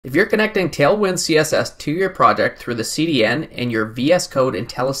If you're connecting Tailwind CSS to your project through the CDN and your VS Code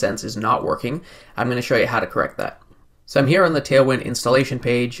Intellisense is not working, I'm going to show you how to correct that. So I'm here on the Tailwind installation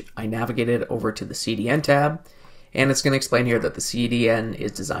page. I navigated over to the CDN tab, and it's going to explain here that the CDN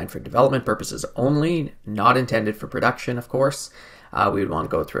is designed for development purposes only, not intended for production, of course. We would want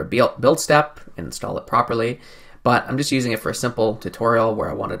to go through a build step and install it properly, but I'm just using it for a simple tutorial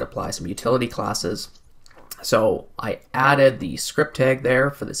where I wanted to apply some utility classes. So I added the script tag there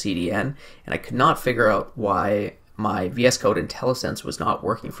for the CDN, and I could not figure out why my VS Code Intellisense was not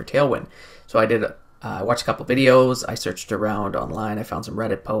working for Tailwind. So I watched a couple videos, I searched around online, I found some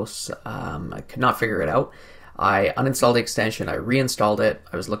Reddit posts, I could not figure it out. I uninstalled the extension, I reinstalled it,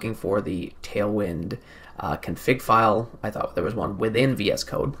 I was looking for the Tailwind config file. I thought there was one within VS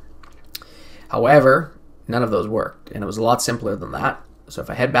Code. However, none of those worked, and it was a lot simpler than that. So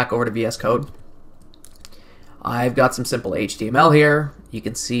if I head back over to VS Code, I've got some simple HTML here. You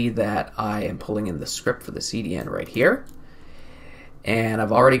can see that I am pulling in the script for the CDN right here. And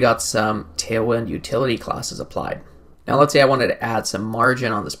I've already got some Tailwind utility classes applied. Now let's say I wanted to add some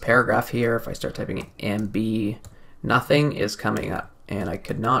margin on this paragraph here. If I start typing in MB, nothing is coming up, and I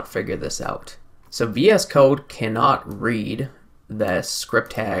could not figure this out. So VS Code cannot read the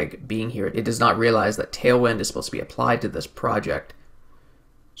script tag being here. It does not realize that Tailwind is supposed to be applied to this project.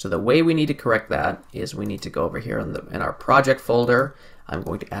 So the way we need to correct that is we need to go over here in our project folder. I'm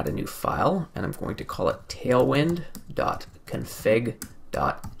going to add a new file, and I'm going to call it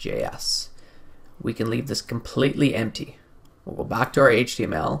tailwind.config.js. We can leave this completely empty. We'll go back to our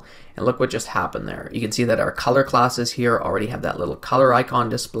HTML, and look what just happened there. You can see that our color classes here already have that little color icon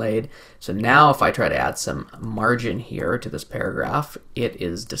displayed. So now if I try to add some margin here to this paragraph, it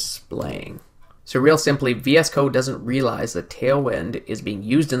is displaying. So real simply, VS Code doesn't realize that Tailwind is being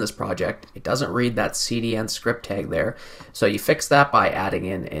used in this project. It doesn't read that CDN script tag there. So you fix that by adding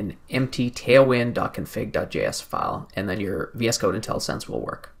in an empty tailwind.config.js file, and then your VS Code Intellisense will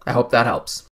work. I hope that helps.